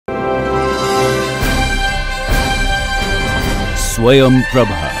Swayam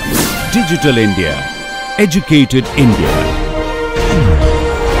Prabha. Digital India. Educated India.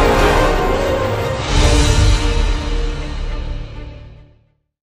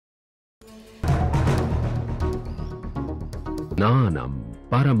 Jnanam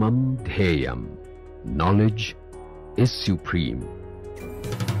Paramam Dhyayam. Knowledge is supreme.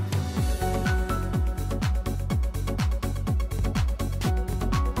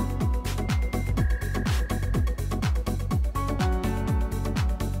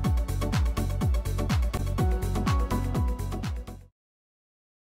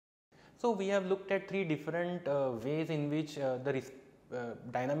 So, we have looked at three different ways in which the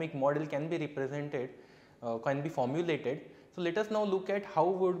dynamic model can be represented, can be formulated. So, let us now look at how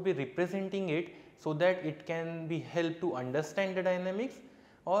we would be representing it so that it can be helped to understand the dynamics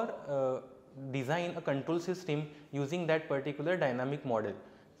or design a control system using that particular dynamic model.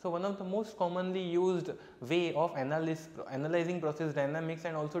 So, one of the most commonly used way of analyzing process dynamics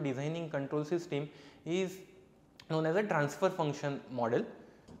and also designing control system is known as a transfer function model.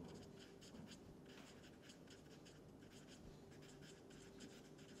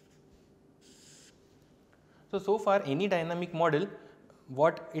 So far any dynamic model,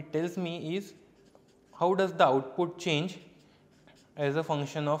 what it tells me is how does the output change as a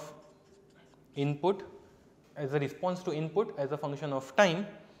function of input, as a response to input, as a function of time.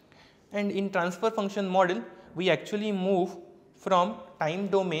 And in transfer function model, we actually move from time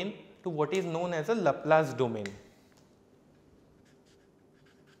domain to what is known as a Laplace domain.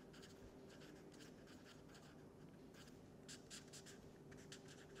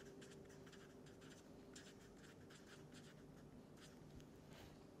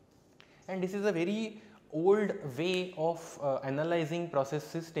 And this is a very old way of analyzing process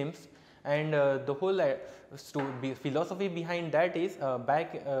systems, and the whole philosophy behind that is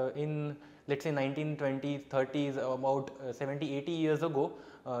back in, let us say, 1920s, 30s, about 70, 80 years ago,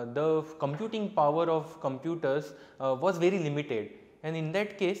 the computing power of computers was very limited, and in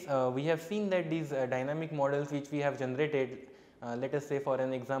that case we have seen that these dynamic models which we have generated, let us say for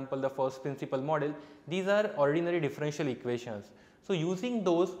an example the first principle model, these are ordinary differential equations. So, using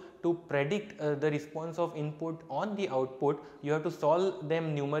those to predict the response of input on the output, you have to solve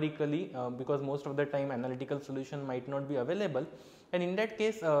them numerically because most of the time analytical solution might not be available, and in that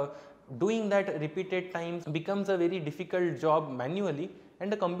case doing that repeated times becomes a very difficult job manually,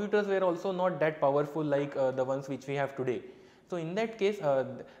 and the computers were also not that powerful like the ones which we have today. So, in that case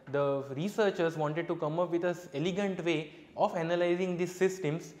the researchers wanted to come up with an elegant way of analyzing these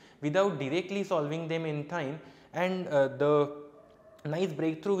systems without directly solving them in time, and the nice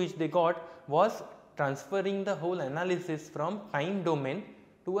breakthrough which they got was transferring the whole analysis from time domain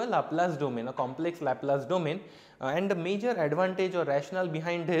to a Laplace domain, a complex Laplace domain, and the major advantage or rationale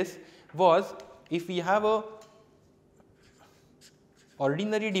behind this was, if we have a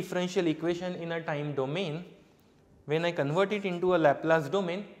ordinary differential equation in a time domain, when I convert it into a Laplace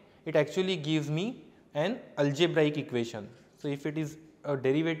domain, it actually gives me an algebraic equation. So, if it is a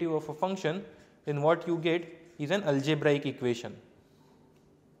derivative of a function, then what you get is an algebraic equation.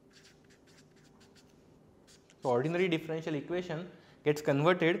 So, ordinary differential equation gets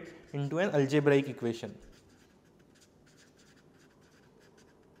converted into an algebraic equation,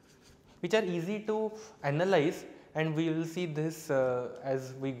 which are easy to analyze, and we will see this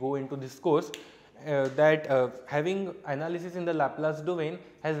as we go into this course, that having analysis in the Laplace domain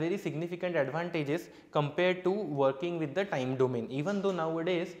has very significant advantages compared to working with the time domain. Even though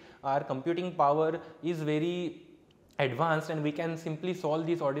nowadays our computing power is very advanced and we can simply solve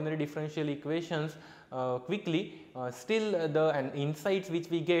these ordinary differential equations quickly, still the insights which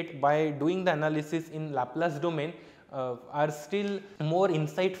we get by doing the analysis in Laplace domain are still more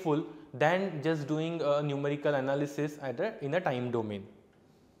insightful than just doing a numerical analysis in a time domain.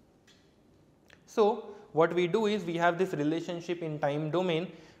 So, what we do is we have this relationship in time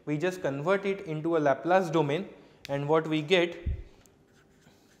domain, we just convert it into a Laplace domain, and what we get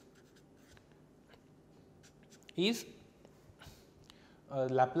is a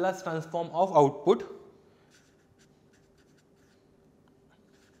Laplace transform of output,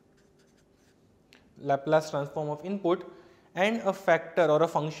 Laplace transform of input, and a factor or a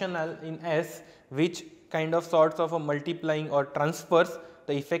functional in S which kind of sorts of a multiplying or transfers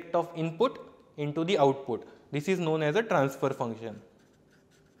the effect of input into the output. This is known as a transfer function.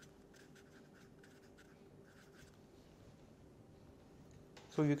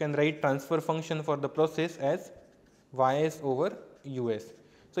 So, you can write transfer function for the process as Ys over Us.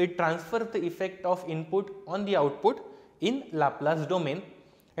 So, it transfers the effect of input on the output in Laplace domain,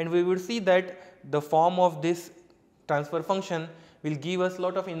 and we will see that the form of this transfer function will give us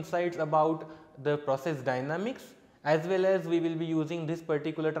lot of insights about the process dynamics as well as we will be using this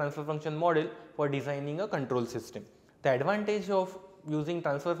particular transfer function model for designing a control system. The advantage of using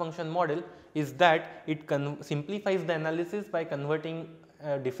transfer function model is that it simplifies the analysis by converting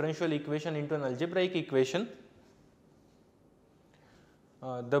a differential equation into an algebraic equation.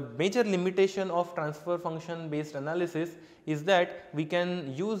 The major limitation of transfer function based analysis is that we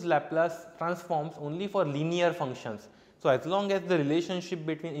can use Laplace transforms only for linear functions. So, as long as the relationship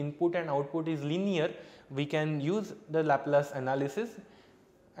between input and output is linear, we can use the Laplace analysis,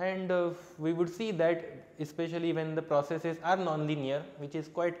 and we would see that especially when the processes are non-linear, which is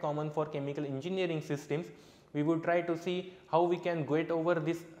quite common for chemical engineering systems, we would try to see how we can get over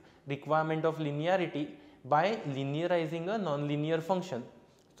this requirement of linearity by linearizing a non-linear function.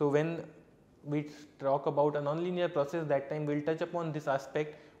 So, when we talk about a non-linear process, that time we will touch upon this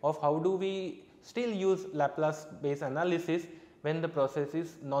aspect of how do we still use Laplace based analysis when the process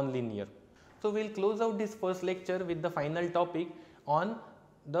is non-linear. So, we will close out this first lecture with the final topic on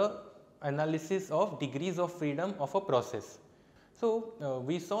the analysis of degrees of freedom of a process. So,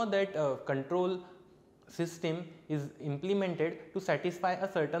 we saw that control system is implemented to satisfy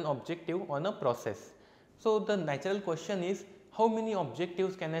a certain objective on a process. So, the natural question is, how many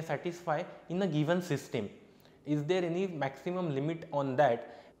objectives can I satisfy in a given system? Is there any maximum limit on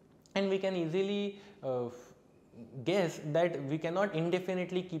that? And we can easily guess that we cannot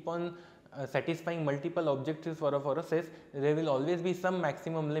indefinitely keep on satisfying multiple objectives for a process. There will always be some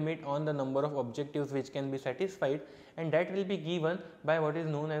maximum limit on the number of objectives which can be satisfied, and that will be given by what is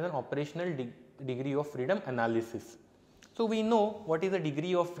known as an operational degree of freedom analysis. So, we know what is the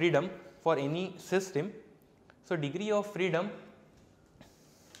degree of freedom for any system. So, degree of freedom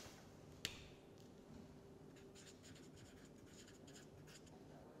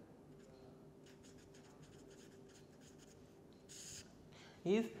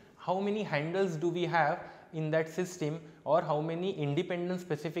is how many handles do we have in that system, or how many independent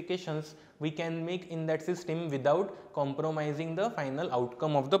specifications we can make in that system without compromising the final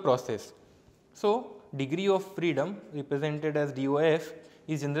outcome of the process. So, degree of freedom represented as DOF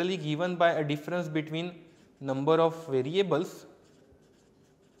is generally given by a difference between number of variables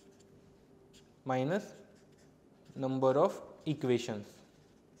minus number of equations.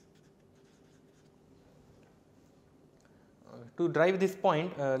 To drive this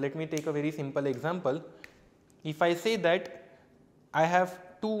point, let me take a very simple example. If I say that I have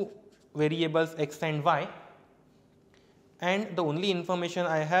two variables x and y, and the only information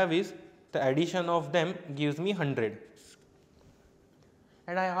I have is the addition of them gives me 100,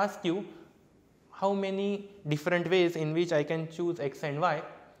 and I ask you how many different ways in which I can choose x and y,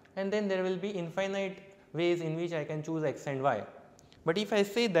 and then there will be infinite ways in which I can choose x and y. But if I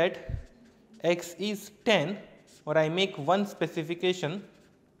say that x is 10, or I make one specification,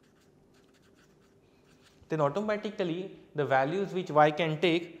 then automatically the values which y can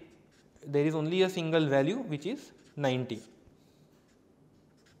take, there is only a single value which is 90.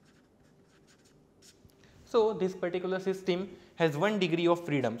 So, this particular system has one degree of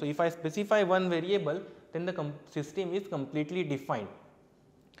freedom. So, if I specify one variable, then the system is completely defined.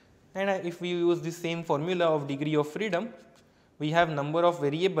 And if we use the same formula of degree of freedom, we have number of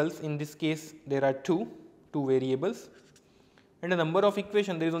variables. In this case, there are two variables, and the number of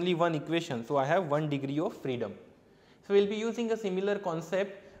equation, there is only one equation. So, I have one degree of freedom. So, we will be using a similar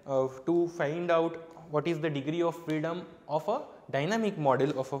concept to find out what is the degree of freedom of a dynamic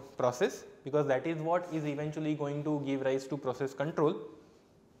model of a process, because that is what is eventually going to give rise to process control.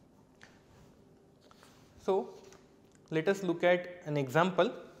 So, let us look at an example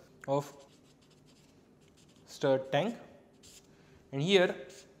of stirred tank, and here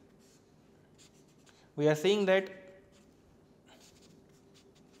we are saying that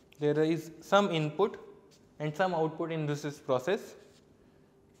there is some input and some output in this process.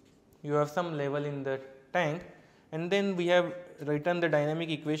 You have some level in the tank, and then we have written the dynamic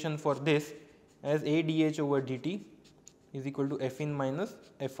equation for this as A dH over dt is equal to F in minus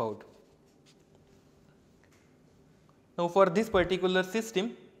F out. Now, for this particular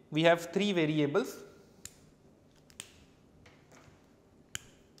system, we have three variables.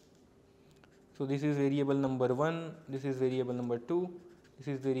 So, this is variable number 1, this is variable number 2, this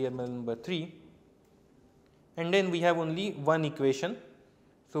is variable number 3, and then we have only one equation.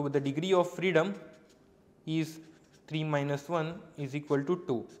 So, the degree of freedom is 3 minus 1 is equal to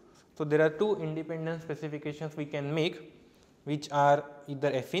 2. So, there are two independent specifications we can make, which are either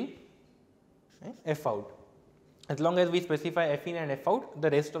F in and F out. As long as we specify F in and F out,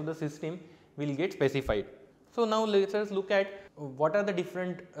 the rest of the system will get specified. So, now let us look at what are the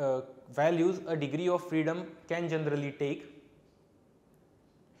different values a degree of freedom can generally take.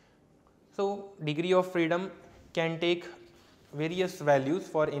 So, degree of freedom can take various values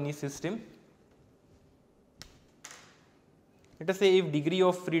for any system. Let us say if degree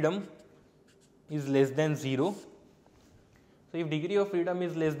of freedom is less than 0. So, if degree of freedom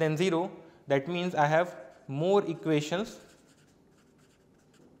is less than 0, that means I have more equations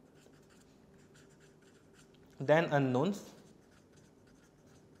than unknowns.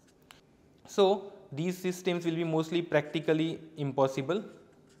 So, these systems will be mostly practically impossible.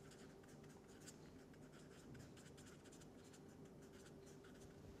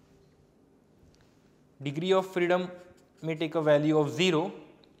 Degree of freedom may take a value of 0,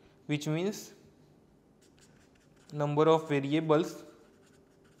 which means number of variables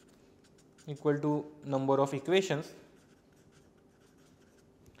equal to number of equations,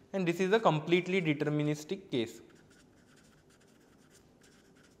 and this is a completely deterministic case.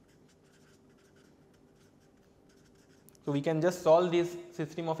 So, we can just solve this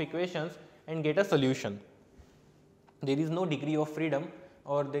system of equations and get a solution. There is no degree of freedom,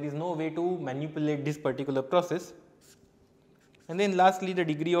 or there is no way to manipulate this particular process. And then lastly, the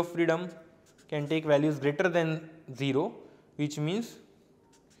degree of freedom can take values greater than 0, which means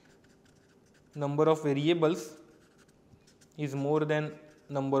number of variables is more than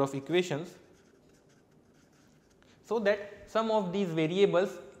number of equations, so that some of these variables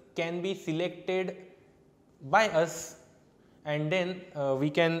can be selected by us, and then we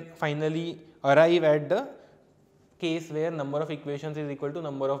can finally arrive at the case where number of equations is equal to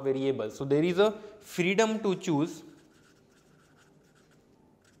number of variables. So, there is a freedom to choose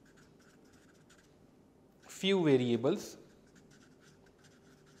few variables,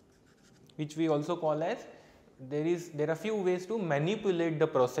 which we also call as there are few ways to manipulate the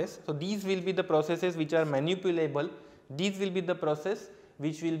process. So, these will be the processes which are manipulable, these will be the process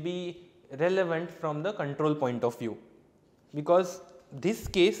which will be relevant from the control point of view, because this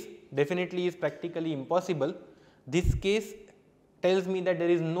case definitely is practically impossible. This case tells me that there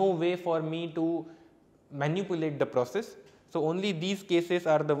is no way for me to manipulate the process. So, only these cases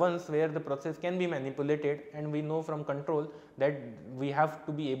are the ones where the process can be manipulated, and we know from control that we have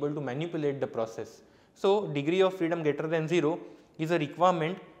to be able to manipulate the process. So, degree of freedom greater than 0 is a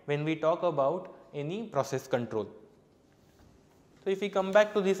requirement when we talk about any process control. So, if we come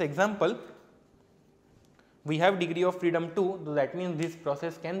back to this example, we have degree of freedom 2, so that means this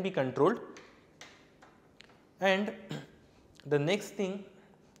process can be controlled. And the next thing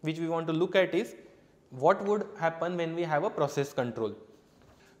which we want to look at is what would happen when we have a process control.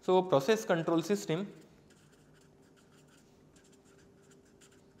 So, process control system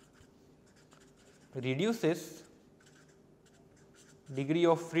reduces degree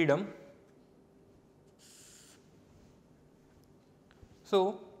of freedom.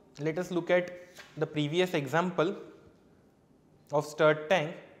 So, let us look at the previous example of stirred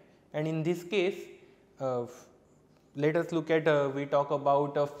tank, and in this case let us look at we talk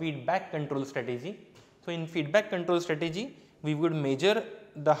about a feedback control strategy. So, in feedback control strategy we would measure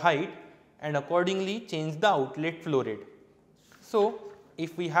the height and accordingly change the outlet flow rate. So,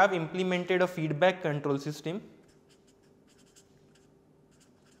 if we have implemented a feedback control system,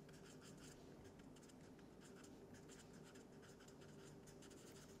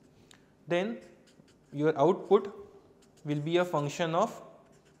 then your output will be a function of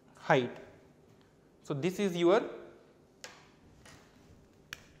height. So, this is your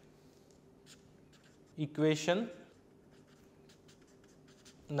equation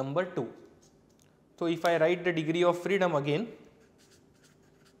number 2. So, if I write the degree of freedom again,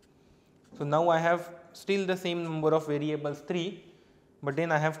 so now I have still the same number of variables 3, but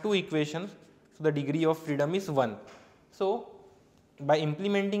then I have 2 equations. So, the degree of freedom is 1. So, by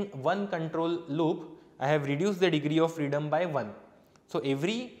implementing one control loop, I have reduced the degree of freedom by 1. So,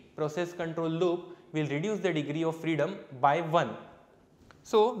 every process control loop will reduce the degree of freedom by 1.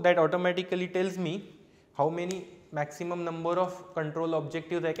 So, that automatically tells me how many maximum number of control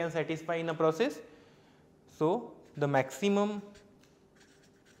objectives I can satisfy in a process. So, the maximum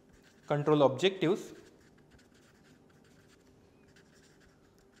control objectives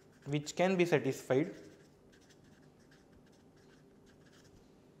which can be satisfied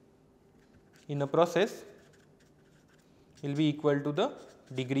in a process will be equal to the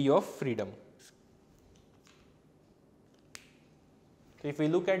degree of freedom. So, if we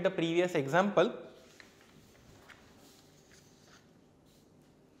look at the previous example,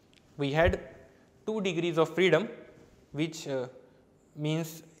 we had 2 degrees of freedom, which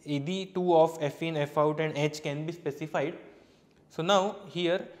means either 2 of F in, F out and H can be specified. So, now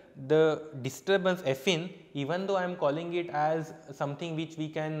here the disturbance F in, even though I am calling it as something which we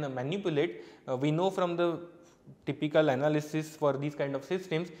can manipulate, we know from the typical analysis for these kind of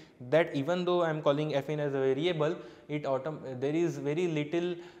systems, that even though I am calling Fn as a variable, there is very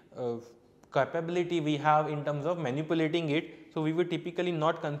little capability we have in terms of manipulating it. So, we would typically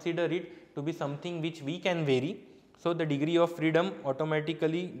not consider it to be something which we can vary. So, the degree of freedom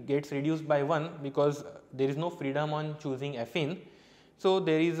automatically gets reduced by 1 because there is no freedom on choosing Fn. So,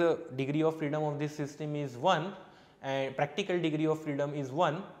 there is a degree of freedom of this system is 1 and practical degree of freedom is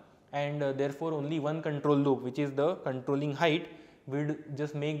 1, and therefore, only one control loop, which is the controlling height, will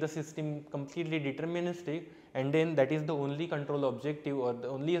just make the system completely deterministic, and then that is the only control objective, or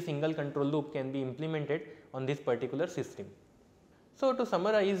only a single control loop can be implemented on this particular system. So, to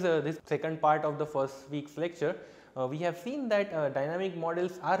summarize this second part of the first week's lecture, we have seen that dynamic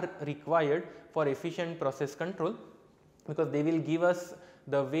models are required for efficient process control, because they will give us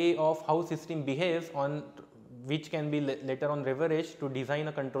the way of how system behaves, on which can be later on leveraged to design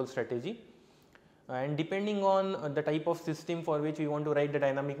a control strategy. And depending on the type of system for which we want to write the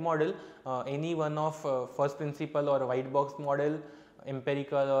dynamic model, any one of first principle or white box model,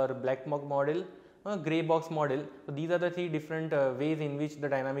 empirical or black box model, grey box model. So, these are the three different ways in which the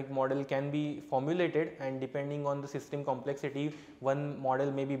dynamic model can be formulated, and depending on the system complexity, one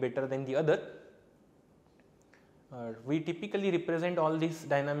model may be better than the other. We typically represent all this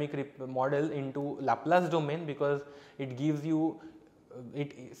dynamic model into Laplace domain, because it gives you,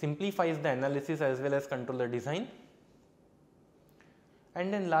 it simplifies the analysis as well as controller design.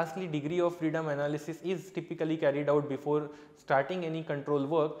 And then lastly, degree of freedom analysis is typically carried out before starting any control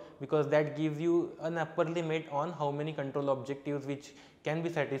work, because that gives you an upper limit on how many control objectives which can be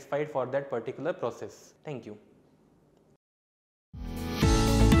satisfied for that particular process. Thank you.